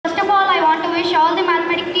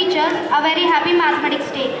a very happy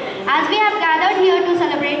Mathematics Day. As we have gathered here to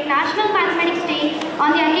celebrate National Mathematics Day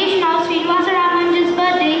on the occasion of Srinivasa Ramanujan's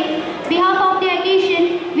birthday, on behalf of the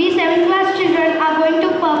occasion, we 7th class children are going to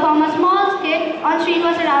perform a small skit on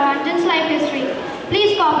Srinivasa Ramanujan's life history.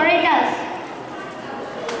 Please cooperate us.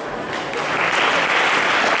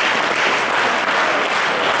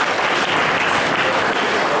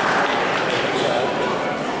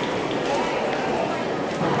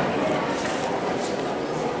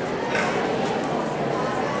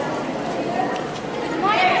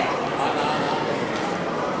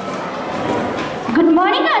 Good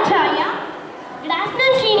morning, Acharya. Good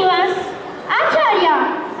afternoon, Srinivas. Acharya,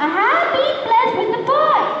 a happy plus with the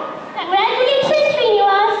boy. Congratulations,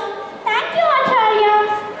 Srinivas. Thank you, Acharya.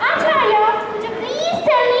 Acharya, could you please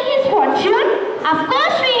tell me his fortune? Of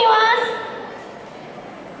course, Srinivas.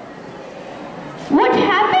 What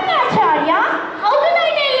happened, Acharya? How can I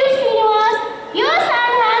tell you, Srinivas? Your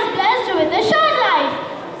son has blessed with a short life.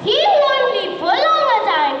 He won't live for a longer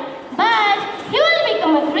time, but he will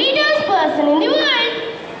become a greatest person in the world.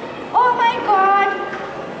 Oh my God.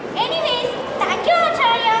 Anyways, thank you,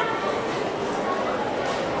 Acharya.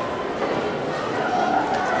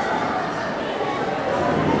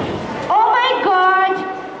 Oh my God.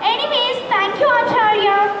 Anyways, thank you,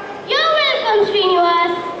 Acharya. You're welcome,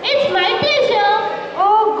 Srinivas. It's my pleasure.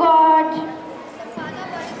 Oh God. Father,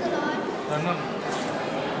 what is the Lord?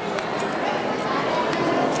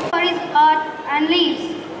 For his earth and leaves.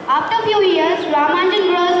 After a few years, Ramanujan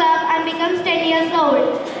grows up and becomes 10 years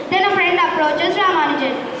old. Then a friend approaches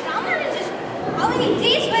Ramanujan. Ramanujan, how many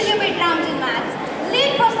days will you be drowned in maths?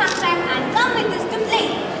 Leave for some time and come with us to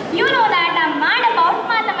play. You know that I'm mad about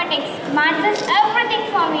mathematics. Maths is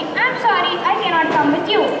everything for me. I'm sorry, I cannot come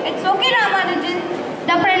with you. It's okay, Ramanujan.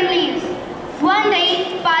 The friend leaves. One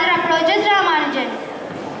day, father approaches Ramanujan.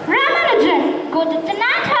 Ramanujan, go to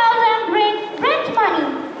Tanat's house and bring rent money.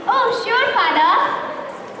 Oh, sure, father.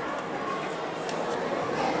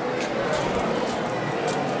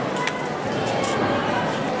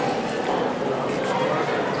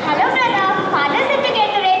 Hello, brother. Father said to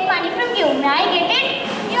get the rent money from you. May I get it?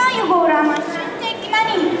 Here you go, Ramanujan. Take the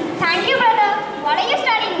money. Thank you, brother. What are you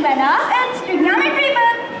studying, brother? It's trigonometry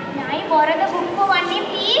book. May I borrow the book for one day,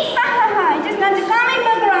 please? It is not the comic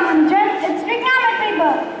book, Ramanujan. It's trigonometry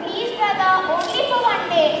book. Please, brother, only for one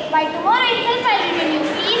day. By tomorrow itself, I'll return you.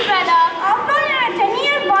 Please, brother. After you're a 10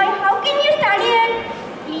 years boy, how can you study it?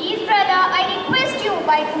 Please, brother, I request you.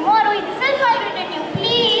 By tomorrow itself, I'll return you.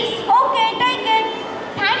 Please. Okay, take it.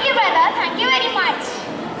 Thank you, brother. Thank you very much.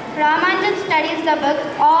 Ramanujan studies the book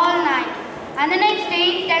all night. And the next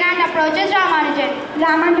day, tenant approaches Ramanujan.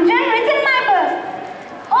 Ramanujan, it's in my book.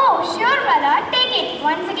 Oh, sure, brother. Take it.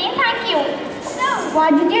 Once again, thank you. So,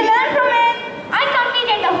 what did you learn from it? I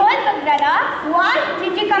completed the whole book, brother. What?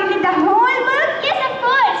 Did you complete the whole book? Yes, of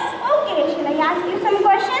course. Okay, shall I ask you some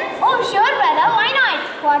questions? Oh, sure, brother. Why not?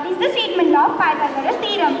 What is the statement of Pythagoras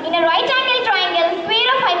theorem? In a right angle triangle, square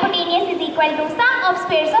of hypotenuse is equal to sum of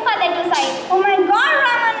squares of other two sides. Oh my God,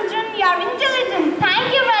 Ramanujan, you are intelligent.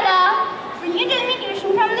 Thank you, brother. Will you tell me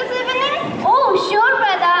tuition from this evening? Oh, sure,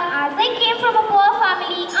 brother. As I came from a poor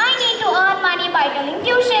family, I need to earn money by doing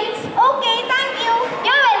tuitions. Okay, thank you.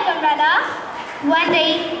 You're welcome, brother. One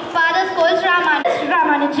day, father scolds Ramanujan.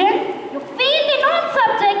 Ramanujan, you failed in all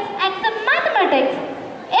subjects except mathematics.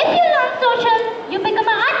 If you learn social, you become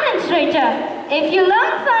an administrator. If you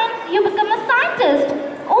learn science, you become a scientist.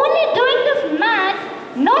 Only doing this maths,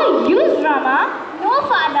 no use, Rama. No,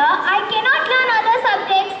 father, I cannot learn other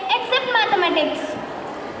subjects except mathematics.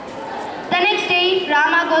 The next day,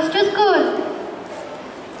 Rama goes to school.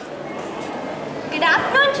 Good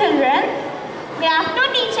afternoon, children. Good afternoon,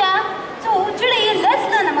 teacher. So, today let's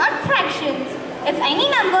learn about fractions. If any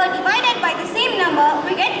number divided by the same number,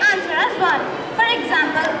 we get answer as 1. For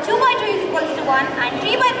example, 2 by 2 is equals to 1 and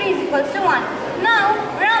 3 by 3 is equals to 1. Now,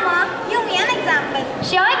 Rama, give me an example.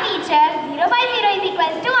 Sure, teacher. 0 by 0 is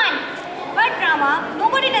equals to 1. But Rama,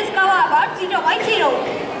 nobody discovered about 0 by 0.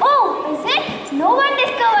 Oh, is it? No one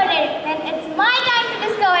discovered it. Then it's my time to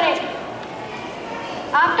discover it.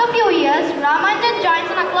 After a few years, Ramanujan joins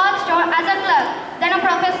in a cloth store as a clerk. Then a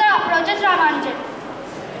professor approaches Ramanujan.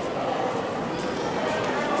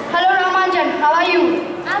 Hello Ramanujan, how are you?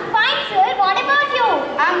 I'm fine, sir. What about you?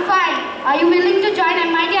 I'm fine. Are you willing to join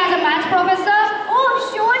MIT as a maths professor? Oh,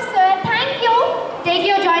 sure, sir. Thank you. Take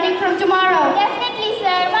your joining from tomorrow. Definitely,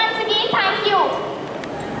 sir. Once again, thank you.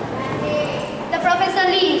 The professor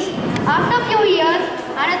leaves. After a few years,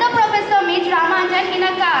 another professor meets Ramanujan in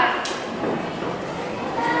a car.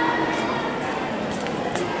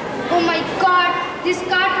 Oh my God, this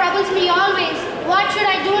car troubles me always. What should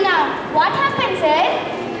I do now? What happened, sir?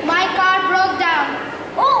 My car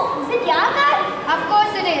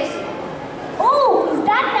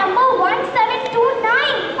that number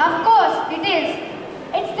 1729? Of course, it is.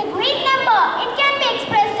 It's the Greek number. It can be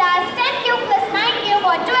expressed as 10 cube plus 9 cube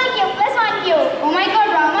or 12 cube plus 1 cube. Oh my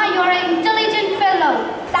God, Rama, you're an intelligent fellow.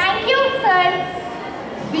 Thank you, sir.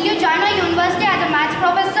 Will you join our university as a maths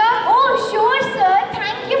professor? Oh, sure, sir.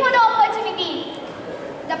 Thank you for the opportunity.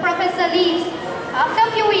 The professor leaves. After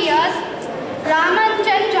a few years,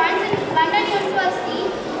 Ramanujan joins in London University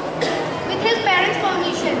with his parents'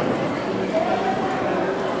 permission.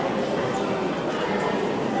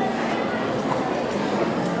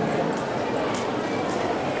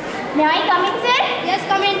 May I come in, sir? Yes,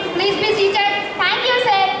 come in. Please be seated. Thank you,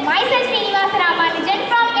 sir. Myself, Srinivasa Ramanujan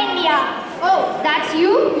from India. Oh, that's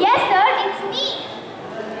you? Yes, sir. It's me.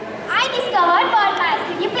 I discovered bird maths.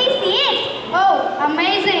 Could you please see it? Oh,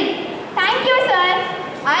 amazing. Thank you, sir.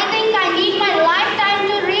 I think I need my lifetime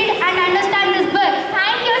to read and understand this book.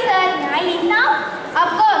 Thank you, sir. May I leave now? Of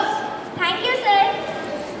course. Thank you, sir.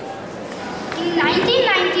 In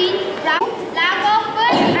 1919, Ram lack of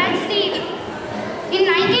food and sleep. In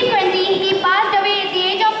 1920, he passed away at the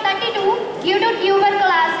age of 32 due to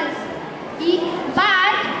tuberculosis.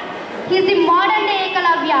 But he is the modern day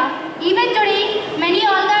Ekalavya. Even today, many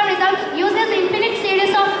algorithms use this infinite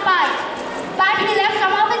series of paths. But he left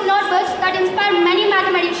some of his notebooks that inspired many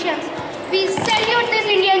mathematicians. We salute this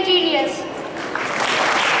Indian genius.